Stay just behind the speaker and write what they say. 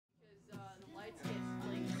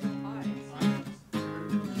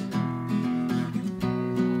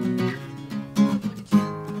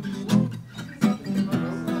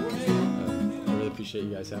appreciate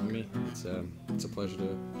you guys having me. It's a pleasure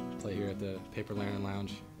to play here at the Paper Lantern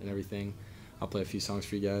Lounge and everything. I'll play a few songs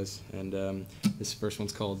for you guys, and this first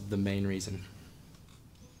one's called The Main Reason.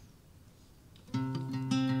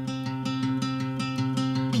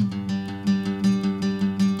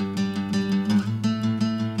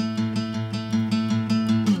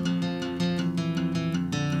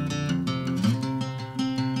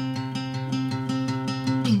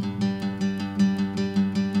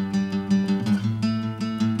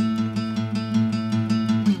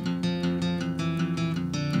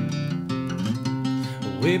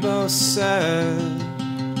 We both said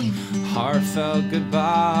heartfelt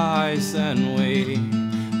goodbyes, then we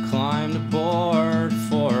climbed aboard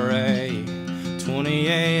for a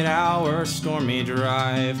 28-hour stormy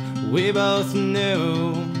drive. We both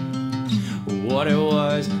knew what it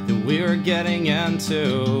was that we were getting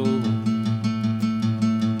into.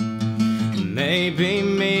 Maybe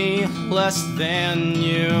me less than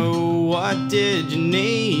you. What did you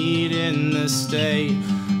need in this state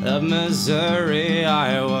of Missouri?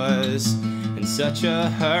 I was in such a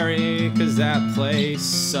hurry 'cause that place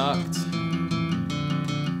sucked.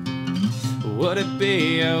 Would it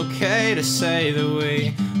be okay to say that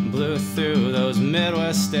we blew through those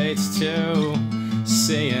Midwest states to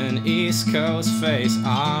see an East Coast face?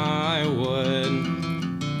 I would.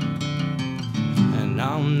 And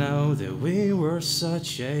I'll know that we were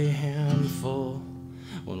such a handful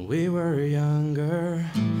when we were younger,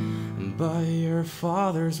 but your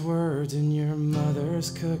father's words and your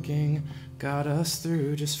mother's cooking got us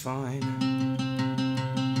through just fine.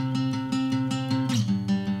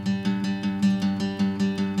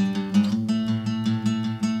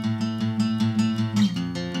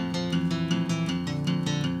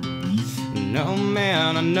 No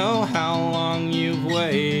man, I know how long you've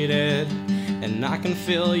waited, and I can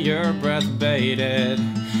feel your breath bated.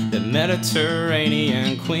 The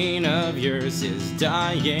Mediterranean queen of yours is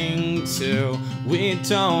dying too. We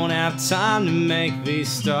don't have time to make these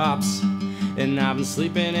stops, and I've been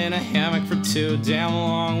sleeping in a hammock for too damn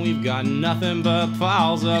long. We've got nothing but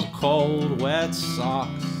piles of cold, wet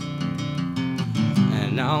socks.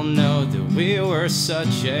 And I'll know that we were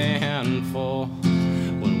such a handful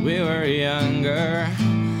when we were younger,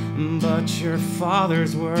 but your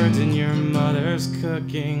father's words and your mother's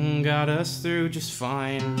cooking got us through just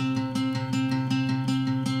fine.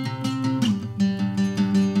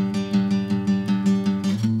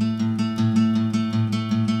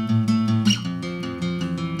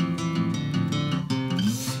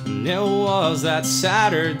 And it was that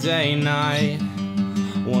Saturday night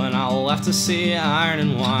when I left to see Iron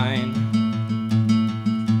and Wine.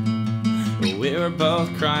 We were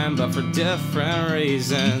both crying, but for different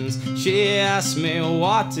reasons. She asked me,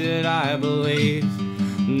 what did I believe?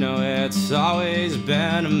 No, it's always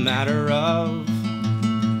been a matter of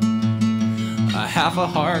a half a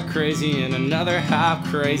heart crazy and another half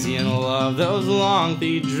crazy in love. Those long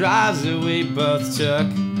lead drives that we both took,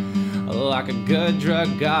 like a good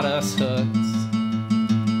drug, got us hooked.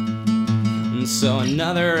 So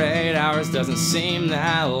another 8 hours doesn't seem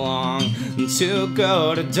that long to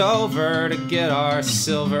go to Dover to get our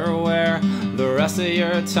silverware. The rest of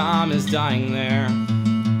your time is dying there.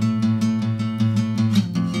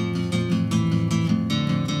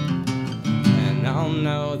 And I'll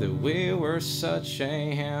know that we were such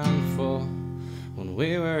a handful when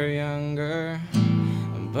we were younger,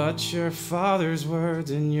 but your father's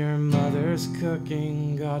words and your mother's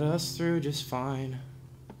cooking got us through just fine.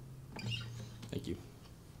 Thank you.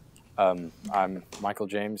 I'm Michael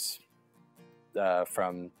James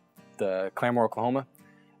from the Claremore, Oklahoma.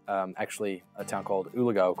 Actually, a town called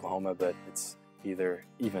Ooliga, Oklahoma, but it's either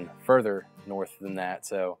even further north than that.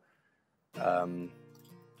 So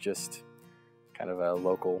just kind of a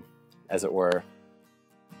local, as it were,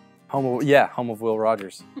 home of Will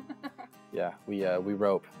Rogers. Yeah, we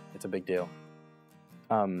rope. It's a big deal.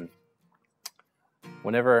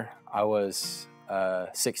 Whenever I was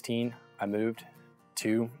 16, I moved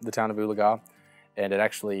to the town of Ooliga, and it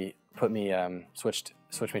actually put me switched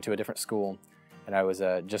me to a different school. And I was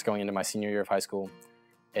just going into my senior year of high school,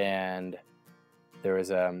 and there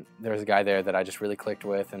was a guy there that I just really clicked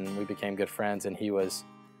with, and we became good friends. And he was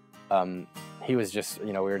just,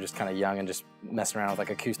 we were just kind of young and just messing around with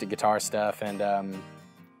like acoustic guitar stuff, and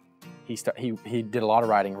he did a lot of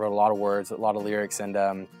writing, wrote a lot of words, a lot of lyrics, and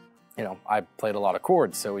I played a lot of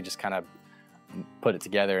chords, so we just kind of put it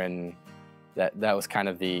together, and that was kind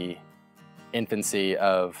of the infancy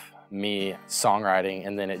of me songwriting,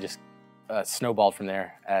 and then it just snowballed from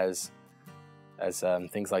there as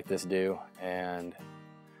things like this do. And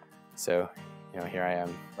so here I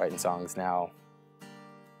am writing songs now,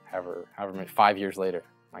 however many, 5 years later.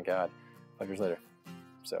 My God, 5 years later.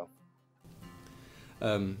 So.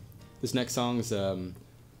 This next song's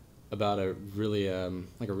about a really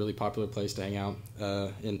like a really popular place to hang out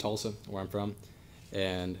in Tulsa, where I'm from,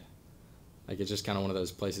 and like it's just kind of one of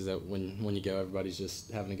those places that when you go, everybody's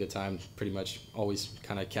just having a good time. Pretty much always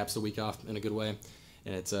kind of caps the week off in a good way,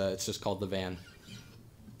 and it's just called The Van.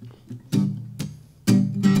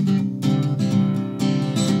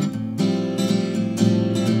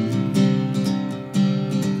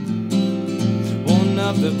 One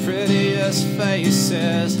of the prettiest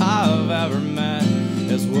faces I've ever met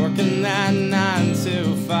is working that 9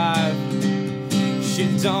 to 5. She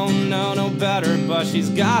don't know no better, but she's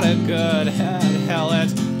got a good head. Hell,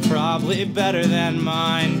 it's probably better than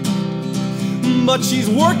mine. But she's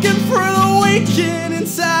working for the weekend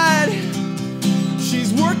inside.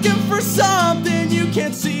 She's working for something you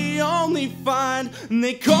can't see, only find. And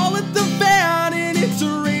they call it The Van, and it's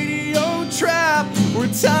a radio trap where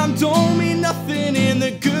time don't mean nothing and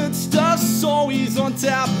the good stuff's always on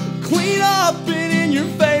tap. Clean up and in your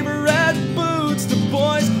favorite boots, the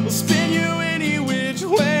boys will spin you any which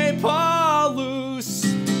way, paw loose.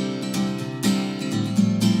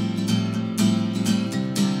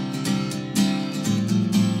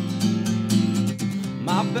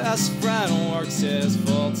 My best friend works his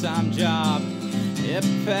full-time job. It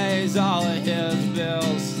pays all of his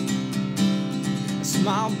bills. A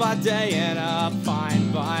smile by day and a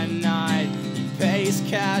pint by night. He pays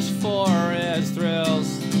cash for his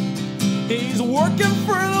thrills. He's working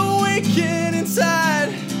for the weekend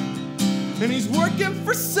inside, and he's working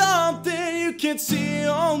for something you can't see,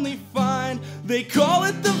 only find. They call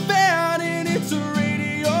it The Van, and it's a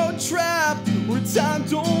radio trap where time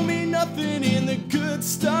don't mean nothing and the good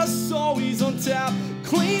stuff's always on tap.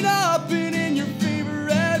 Clean up and in your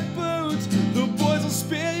favorite boots, the boys will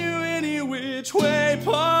spin you any which way,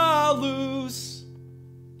 paw loose.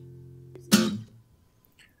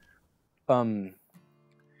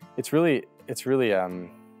 It's really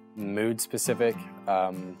mood specific.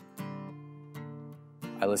 I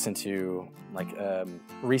listen to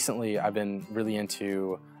recently I've been really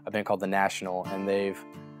into a band called The National, and they've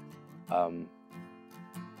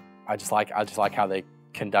I just like how they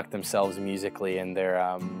conduct themselves musically, and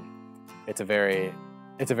they're it's a very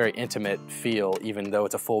intimate feel, even though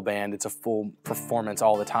it's a full band, it's a full performance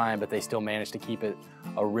all the time, but they still manage to keep it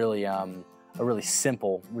a really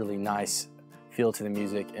simple, really nice feel to the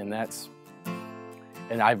music, and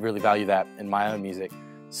I really value that in my own music.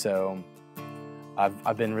 So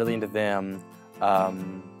I've been really into them.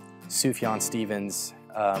 Sufjan Stevens,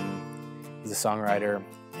 he's a songwriter,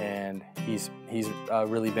 and he's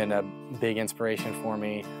really been a big inspiration for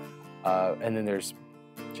me. And then there's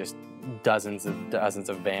just dozens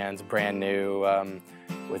of bands, brand new,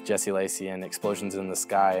 with Jesse Lacey and Explosions in the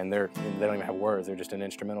Sky, and they don't even have words. They're just an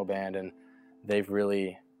instrumental band, and they've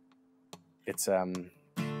really,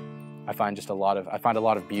 I find a lot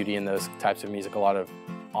of beauty in those types of music, a lot of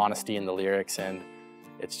honesty in the lyrics, and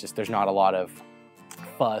it's just, there's not a lot of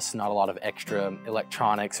fuss, not a lot of extra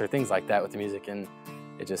electronics or things like that with the music, and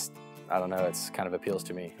it just, I don't know, it's kind of appeals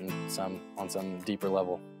to me on some deeper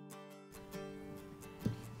level.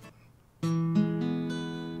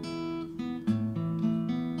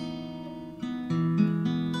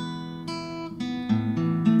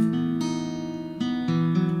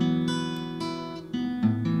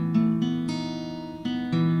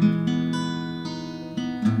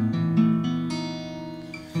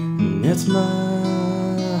 It's mine,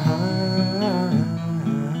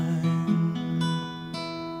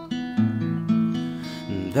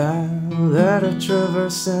 that letter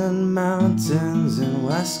traversing mountains in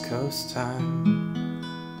West Coast time.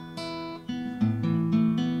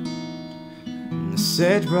 The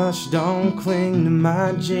sagebrush don't cling to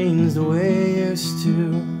my jeans the way it used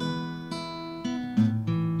to,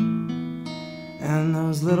 and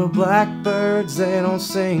those little blackbirds, they don't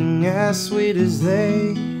sing as sweet as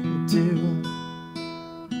they do.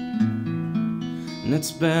 And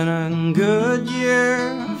it's been a good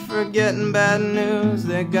year for getting bad news.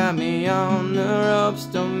 They got me on the ropes,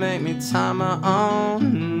 don't make me tie my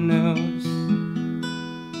own noose.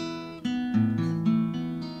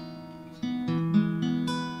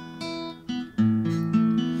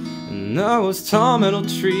 And those tall middle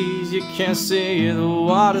trees, you can't see the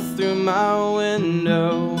water through my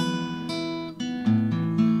window.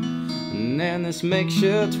 And this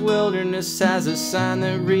makeshift wilderness has a sign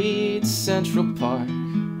that reads Central Park.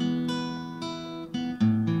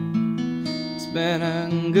 It's been a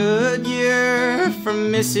good year for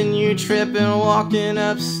missing you, tripping, walking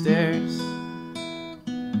upstairs.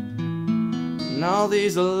 And all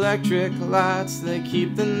these electric lights, they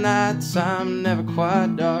keep the nighttime never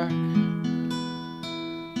quite dark.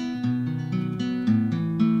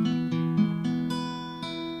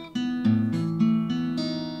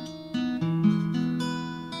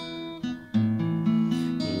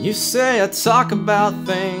 You say I talk about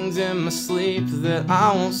things in my sleep that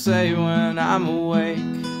I won't say when I'm awake.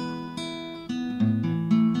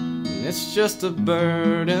 And it's just a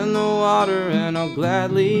bird in the water, and I'll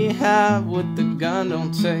gladly have what the gun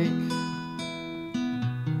don't take.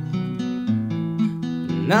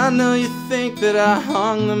 And I know you think that I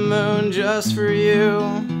hung the moon just for you,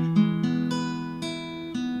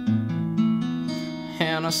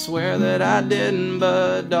 and I swear that I didn't,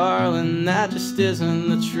 but darling, that just isn't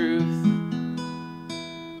the truth.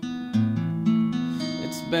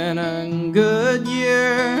 It's been a good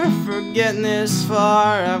year for getting this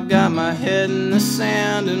far. I've got my head in the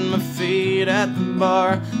sand and my feet at the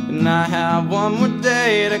bar, and I have one more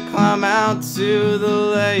day to climb out to the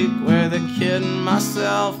lake, where the kid and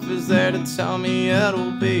myself is there to tell me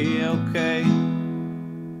it'll be okay.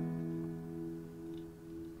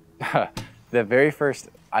 The very first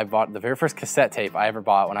cassette tape I ever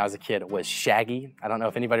bought when I was a kid was Shaggy. I don't know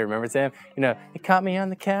if anybody remembers him. You know, "You caught me on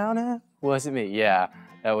the counter." Was it me? Yeah,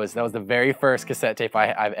 that was the very first cassette tape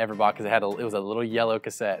I've ever bought, because it was a little yellow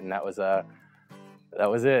cassette, and that was it. That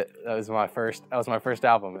was my first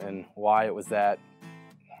album, and why it was that,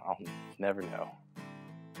 I'll never know.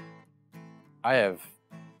 I have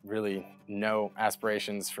really no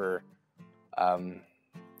aspirations for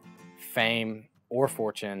fame or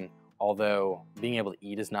fortune. Although being able to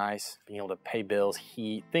eat is nice, being able to pay bills,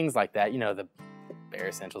 heat, things like that, you know, the bare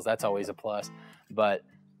essentials, that's always a plus. But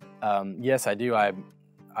yes, I do.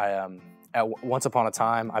 Once upon a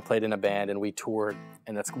time, I played in a band and we toured,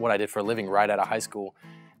 and that's what I did for a living right out of high school.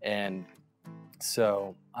 And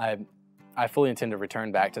so I fully intend to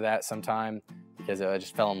return back to that sometime, because I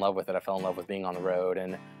just fell in love with it. I fell in love with being on the road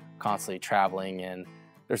and constantly traveling, and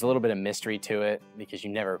there's a little bit of mystery to it, because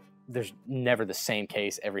there's never the same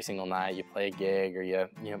case every single night. You play a gig, or you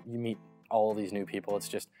meet all these new people.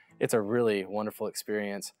 It's a really wonderful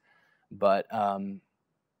experience. But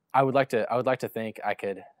I would like to think I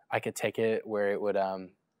could take it where it would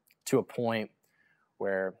to a point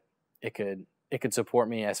where it could support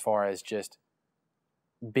me as far as just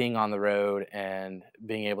being on the road and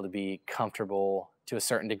being able to be comfortable to a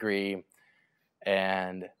certain degree,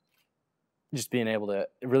 and just being able to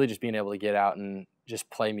get out and just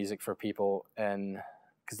play music for people. And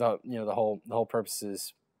because the whole purpose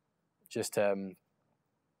is just to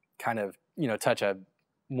kind of touch a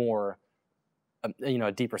more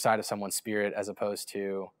a deeper side of someone's spirit, as opposed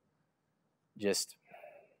to just,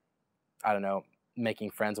 I don't know,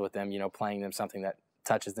 making friends with them, playing them something that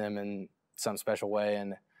touches them in some special way.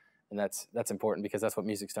 And that's important, because that's what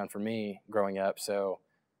music's done for me growing up. So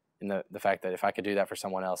in the fact that if I could do that for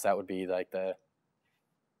someone else, that would be like the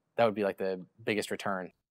biggest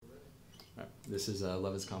return. All right, this is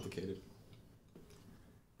Love is Complicated.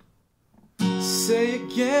 Say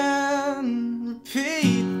again,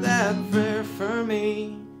 repeat that prayer for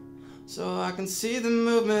me, so I can see the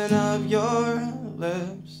movement of your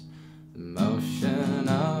lips, the motion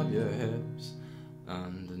of your hips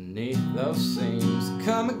underneath those seams.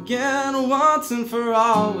 Come again once and for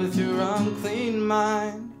all with your unclean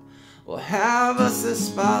mind. We'll have us a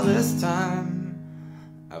spotless time.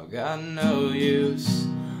 I've got no use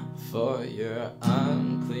for your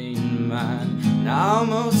unclean mind, and I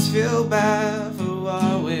almost feel bad for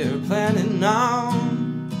what we're planning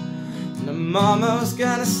on, and I'm almost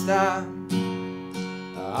gonna stop,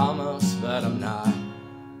 almost, but I'm not,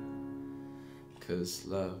 'cause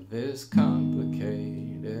love is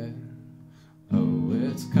complicated. Oh,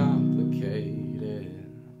 it's complicated.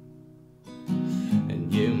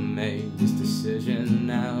 And you made this decision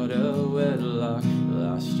out of wedlock.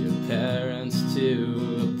 Lost your parents to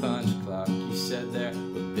a punch clock. You said there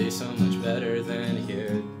would be so much better than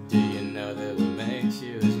here. Do you know that what makes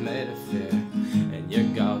you is made of fear? And your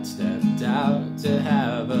God stepped out to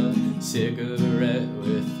have a cigarette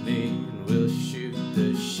with me, and we'll shoot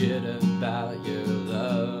the shit about your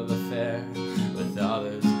love affair with all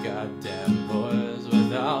those goddamn boys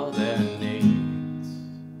with all their needs.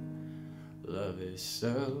 Love is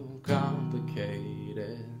so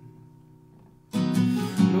complicated.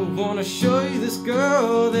 I wanna show you this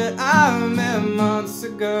girl that I met months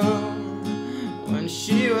ago, when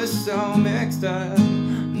she was so mixed up,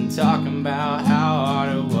 and talking about how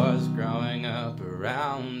hard it was growing up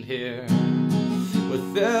around here,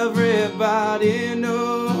 with everybody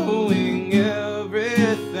knowing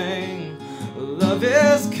everything. Love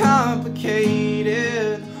is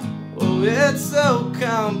complicated. Oh, it's that's so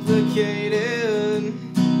complicated.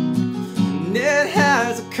 And it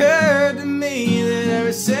has occurred to me that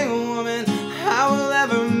every single woman I will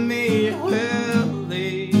ever meet will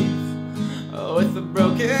leave with a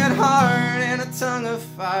broken heart and a tongue of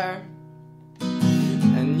fire.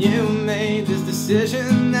 And you made this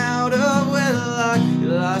decision out of wedlock. You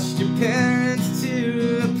lost your parents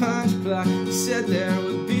to a punch clock. You said there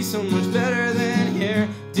would be so much better than here.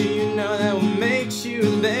 Do you know that what makes you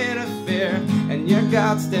a bit of fear? And your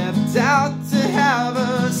God stepped out to have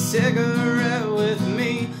a cigarette with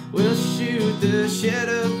me. We'll shoot the shit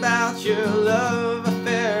about your love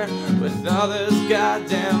affair with all those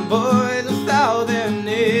goddamn boys without their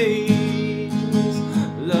names.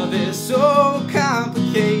 Love is so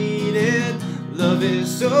complicated. Love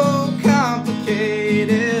is so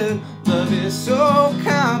complicated. Love is so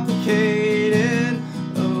complicated.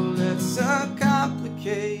 Oh, let's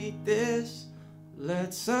uncomplicate this.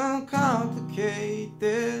 Let's uncomplicate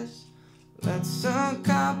this. Let's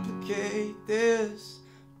uncomplicate this.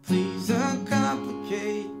 Please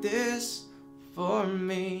uncomplicate this for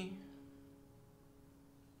me.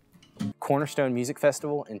 Cornerstone Music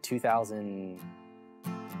Festival in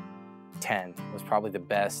 2010 was probably the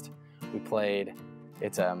best. We played,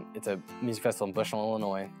 it's a music festival in Bushel,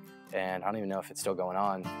 Illinois, and I don't even know if it's still going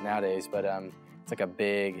on nowadays, but it's like a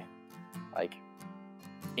big, like,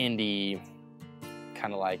 indie,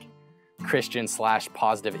 kind of like Christian /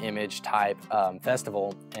 positive image type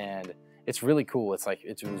festival, and it's really cool. It's like,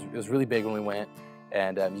 it was really big when we went,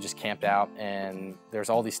 and you just camped out, and there's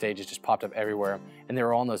all these stages just popped up everywhere, and they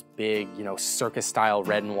were all in those big, you know, circus style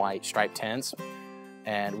red and white striped tents.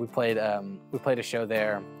 And we played a show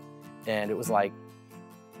there, and it was like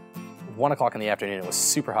 1 o'clock in the afternoon. It was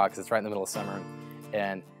super hot because it's right in the middle of summer,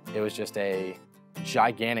 and it was just a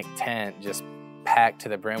gigantic tent just packed to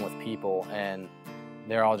the brim with people, and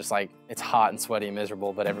they're all just like, it's hot and sweaty and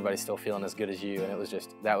miserable, but everybody's still feeling as good as you. And it was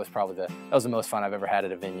just, that was the most fun I've ever had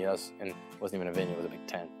at a venue. And it wasn't even a venue, it was a big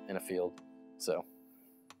tent in a field. So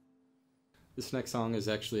this next song is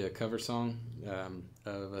actually a cover song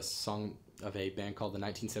of a song of a band called the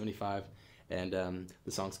 1975, and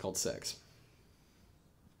the song's called Sex.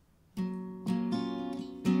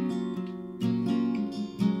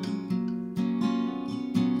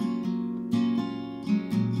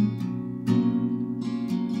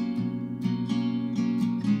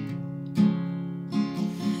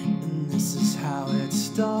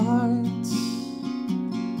 Starts.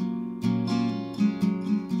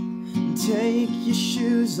 Take your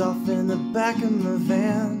shoes off in the back of my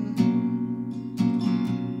van.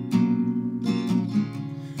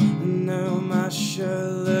 No, my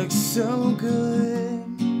shirt looks so good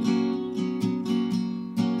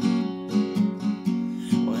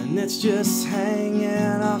when it's just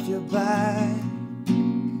hanging off your back.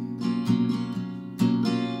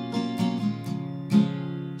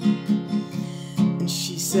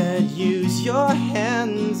 Said, use your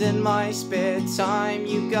hands in my spare time.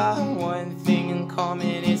 You got one thing in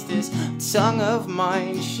common, it's this tongue of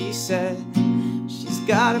mine. She said, she's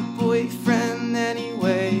got a boyfriend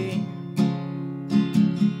anyway.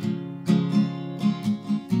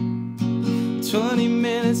 20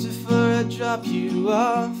 minutes before I drop you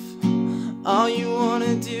off, all you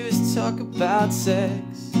wanna do is talk about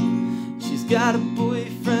sex. She's got a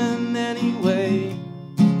boyfriend anyway.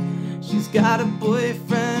 She's got a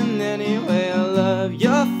boyfriend anyway. I love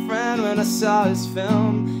your friend when I saw his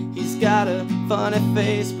film. He's got a funny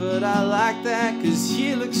face, but I like that 'cause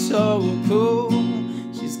he looks so cool.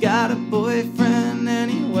 She's got a boyfriend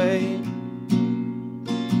anyway.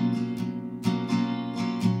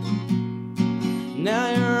 Now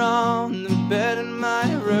you're on the bed in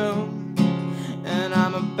my room, and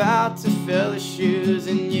I'm about to fill the shoes,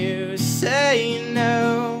 and you say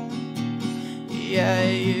no. Yeah,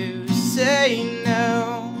 you say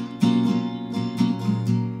no.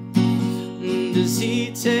 Does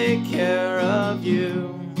he take care of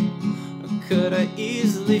you? Or could I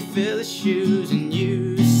easily fill the shoes? And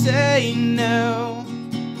you say no.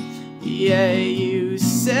 Yeah, you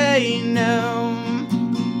say no.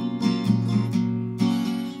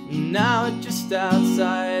 Now we're just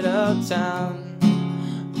outside of town,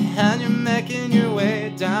 and you're making your way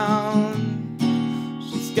down.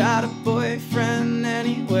 She's got a boyfriend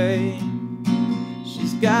anyway.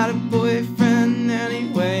 She's got a boyfriend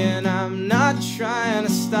anyway. And I'm not trying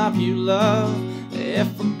to stop you, love. If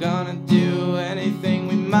we're gonna do anything,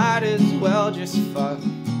 we might as well just fuck.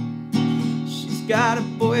 She's got a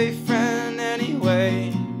boyfriend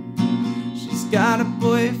anyway. She's got a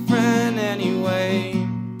boyfriend anyway.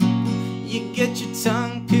 You get your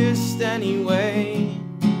tongue pierced anyway.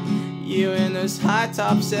 You in the those high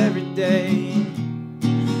tops every day.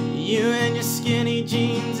 You and your skinny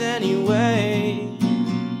jeans anyway.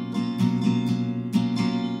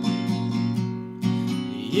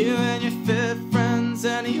 You and your fit friends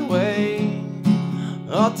anyway.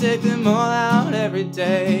 I'll take them all out every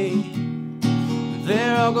day. They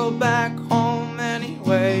all go back home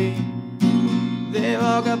anyway. They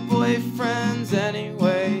all got boyfriends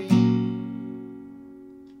anyway.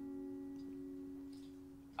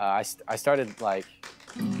 I started like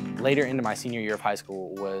later into my senior year of high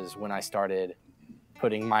school was when I started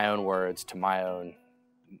putting my own words to my own,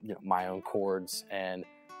 my own chords and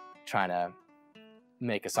trying to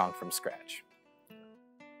make a song from scratch.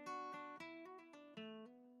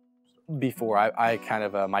 Before I kind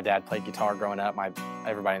of, my dad played guitar growing up.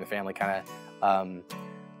 Everybody in the family kind of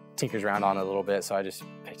tinkers around on it a little bit, so I just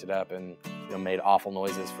picked it up and made awful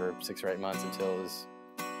noises for 6 or 8 months until it was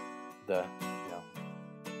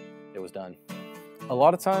it was done. A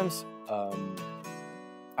lot of times, I'll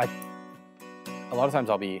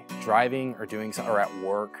be driving or doing something, or at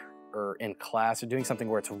work or in class or doing something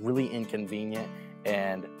where it's really inconvenient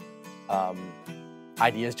and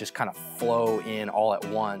ideas just kind of flow in all at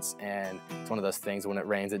once, and it's one of those things, when it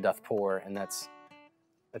rains it doth pour, and that's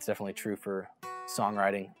definitely true for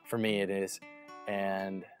songwriting. For me it is.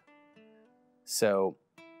 And so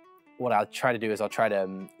what I'll try to do is I'll try to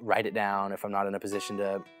write it down if I'm not in a position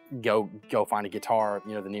to go find a guitar,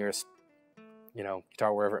 the nearest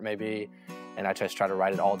guitar, wherever it may be, and I just try to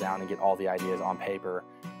write it all down and get all the ideas on paper,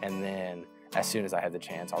 and then as soon as I have the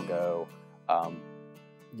chance I'll go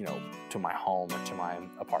to my home or to my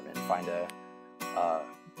apartment and find a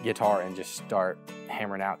guitar and just start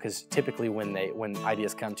hammering out, because typically when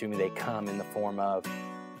ideas come to me, they come in the form of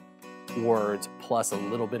words plus a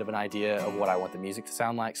little bit of an idea of what I want the music to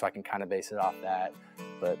sound like, so I can kind of base it off that.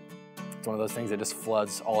 But it's one of those things that just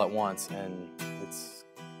floods all at once, and it's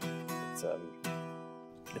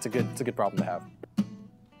a good problem to have.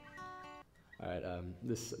 All right,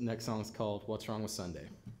 this next song is called "What's Wrong with Sunday."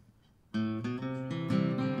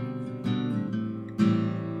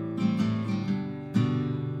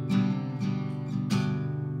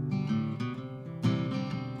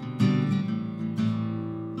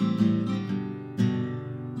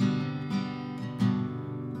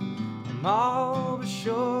 I'm all but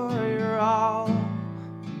sure you're all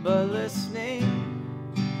but listening.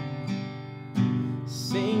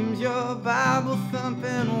 Seems your Bible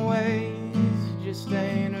thumping ways just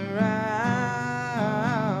ain't around.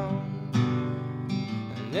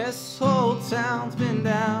 And this whole town's been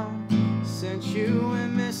down since you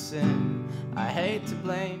went missing. I hate to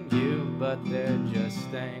blame you, but there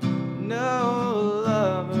just ain't no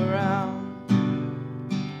love around.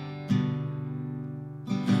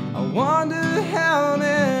 I wonder how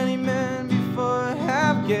many men before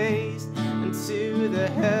have gazed into the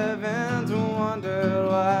heavens and wondered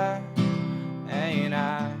why ain't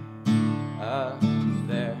I up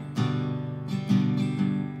there.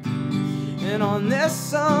 And on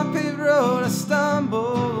this unpaved road I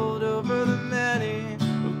stumbled over the many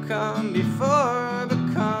who've come before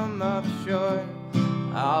but come up short.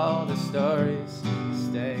 All the stories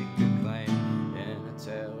stake a claim in a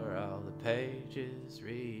tale where all the pages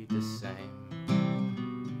read the same.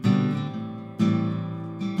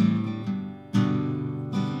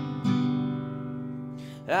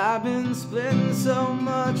 I've been splitting so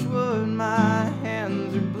much wood my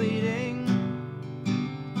hands are bleeding,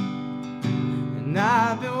 and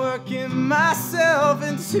I've been working myself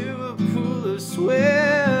into a pool of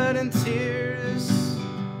sweat and tears.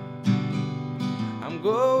 I'm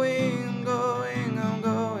going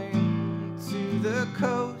to the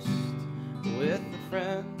coast with a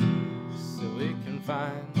friend so we can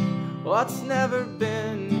find what's never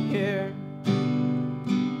been here.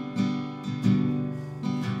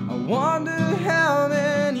 I wonder how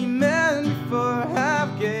many men before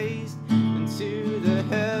have gazed into the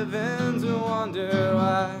heavens and wonder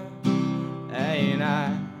why ain't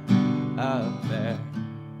I up there.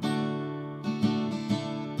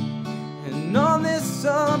 And on this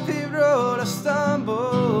unpaved road I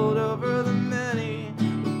stumbled over the many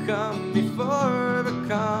who come before but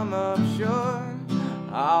come up short.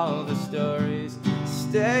 All the stories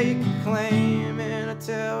stake a claim in a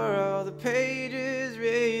tale where all the pages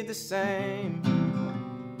read the same.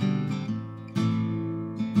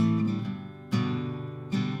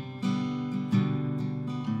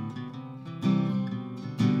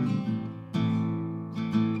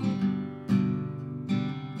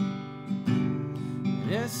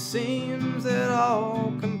 It seems that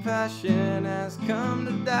all compassion has come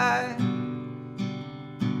to die.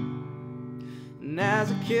 And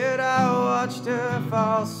as a kid I watched her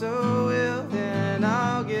fall so ill in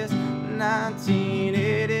August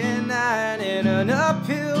 1989, in an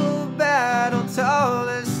uphill battle, tall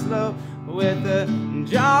and slow, with a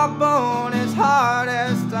jawbone as hard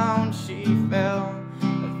as stone. She fell,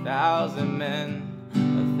 1,000 men,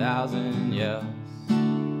 1,000 yells.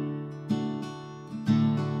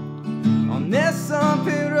 On this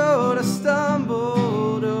unpaved road I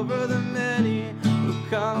stumbled over the many who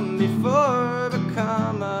come before but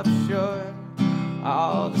come up short.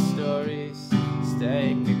 All the stories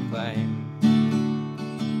stake a claim.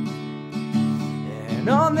 And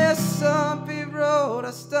on this unpaved road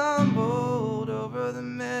I stumbled over the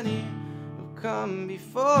many who come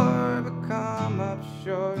before but come up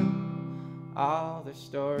short. All their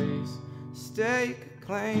stories stake a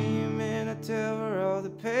claim in a tale where all the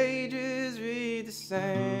pages read the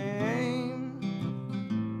same.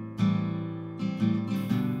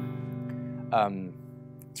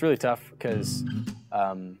 It's really tough because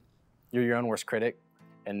you're your own worst critic,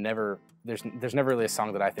 and there's never really a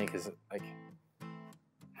song that I think is like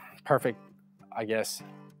perfect, I guess.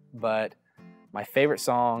 But my favorite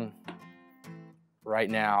song right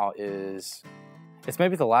now it's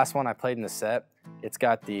maybe the last one I played in the set. It's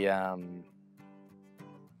got the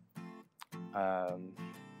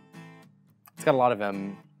it's got a lot of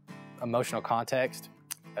emotional context,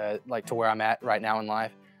 like to where I'm at right now in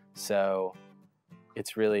life. So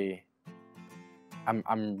it's really,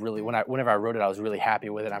 I'm really, whenever I wrote it, I was really happy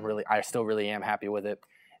with it. I still really am happy with it.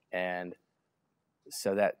 And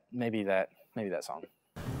so maybe that song.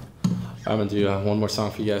 I'm gonna do one more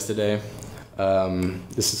song for you guys today.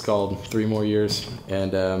 This is called 3 More Years,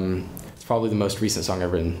 and it's probably the most recent song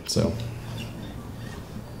I've written, so.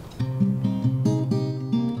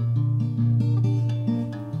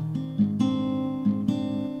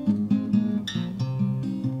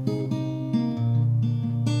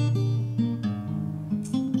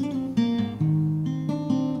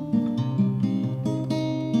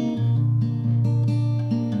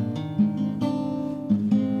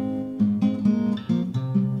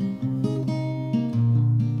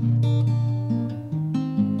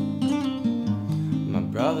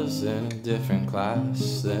 Brother's in a different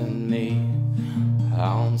class than me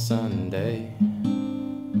on Sunday.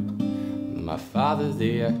 My father,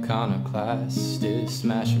 the iconoclast, is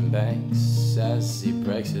smashing banks as he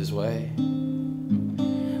breaks his way.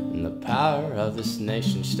 And the power of this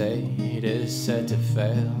nation state is set to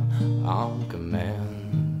fail on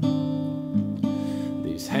command.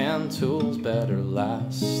 These hand tools better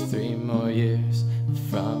last 3 more years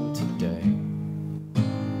from today.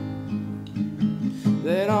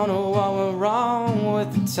 They don't know what went wrong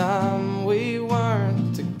with the time we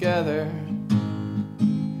weren't together.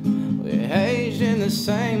 We aged in the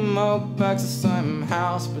same oak box, the same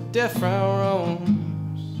house, but different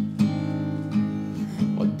rooms.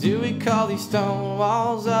 What do we call these stone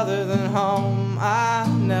walls other than home? I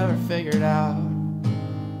never figured out.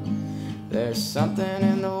 There's something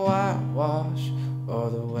in the whitewash, or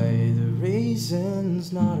the way the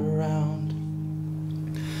reason's not around.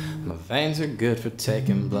 My veins are good for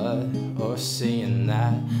taking blood, or seeing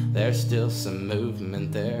that there's still some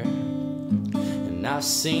movement there. And I've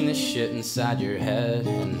seen the shit inside your head,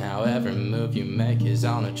 and how every move you make is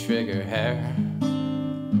on a trigger hair.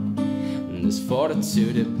 And this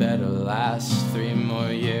fortitude, it better last 3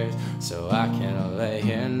 more years, so I can lay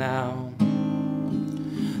here now.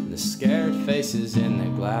 The scared faces in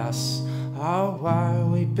the glass are why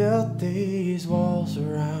we built these walls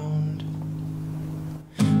around.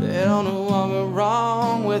 They don't know what went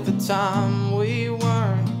wrong with the time we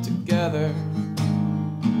weren't together.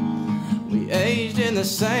 We aged in the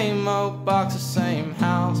same oak box, the same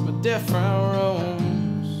house, but different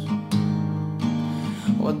rooms.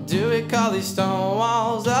 What do we call these stone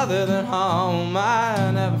walls other than home?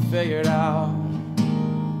 I never figured out.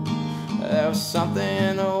 There was something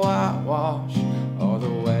in the whitewash, or the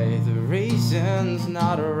way the reason's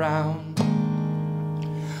not around.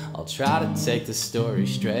 I'll try to take the story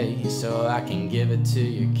straight, so I can give it to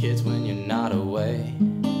your kids when you're not away.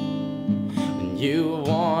 When you are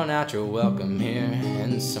worn out your welcome here,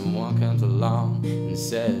 and someone comes along and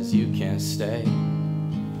says you can't stay.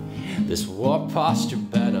 This war posture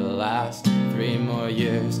better last 3 more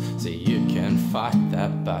years, so you can fight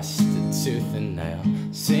that busted tooth and nail.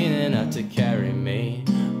 Seen enough to carry me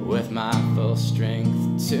with my full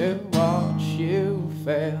strength to watch you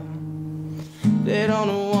fail. They don't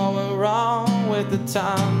know what went wrong with the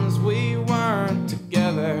times we weren't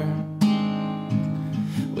together.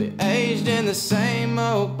 We aged in the same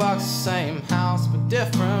oak box, same house, but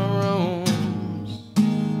different rooms.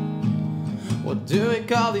 What do we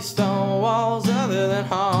call these stone walls other than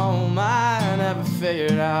home? I never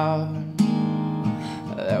figured out.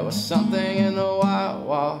 There was something in the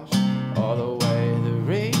whitewash, or the way the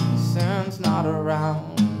reason's not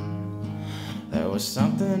around. There was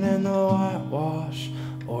something in the whitewash,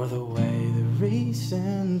 or the way the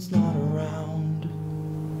reason's not around.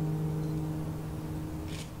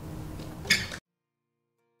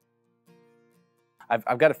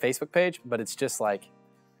 I've got a Facebook page, but it's just like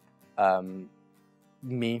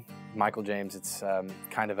me, Michael James. It's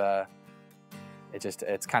kind of a,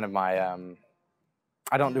 it's kind of my,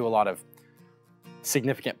 I don't do a lot of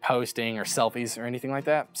significant posting or selfies or anything like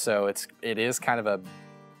that. So it is kind of a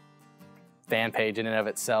fan page in and of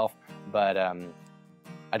itself, but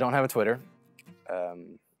I don't have a Twitter,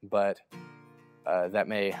 but I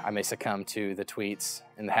may succumb to the tweets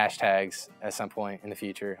and the hashtags at some point in the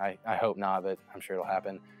future. I hope not, but I'm sure it'll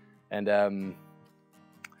happen. And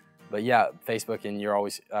but yeah, Facebook, and you're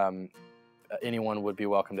always anyone would be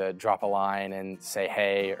welcome to drop a line and say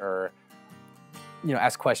hey, or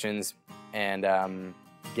ask questions and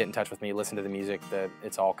get in touch with me. Listen to the music.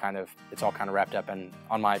 It's all kind of wrapped up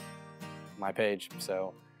on my page.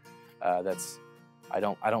 So I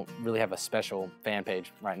don't really have a special fan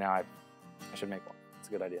page right now. I should make one. It's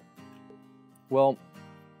a good idea. Well,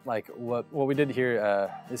 like what we did here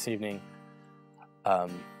this evening,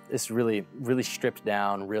 is really stripped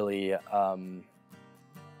down, really kind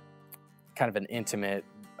of an intimate,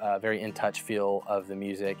 very in touch feel of the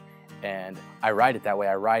music, and I write it that way.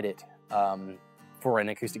 I write it for an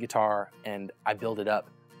acoustic guitar, and I build it up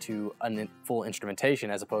to a full instrumentation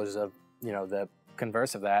as opposed to the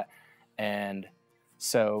converse of that, and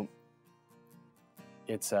so.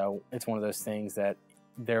 It's one of those things that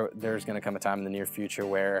there's going to come a time in the near future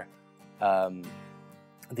where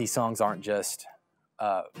these songs aren't just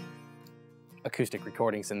acoustic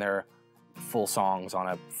recordings, and they're full songs on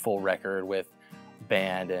a full record with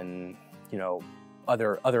band and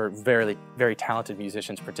other very, very talented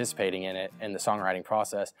musicians participating in it in the songwriting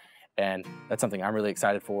process, and that's something I'm really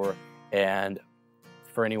excited for. And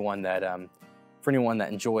for anyone that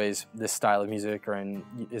enjoys this style of music or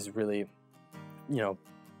is really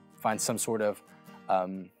find some sort of, I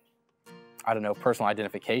don't know, personal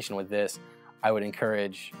identification with this, I would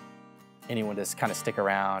encourage anyone to kind of stick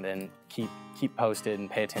around and keep posted and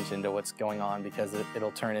pay attention to what's going on, because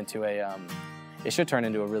it'll turn into it should turn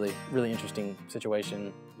into a really, really interesting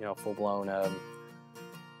situation, full-blown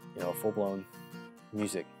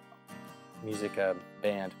music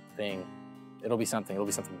band thing. It'll be something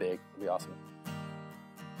big. It'll be awesome.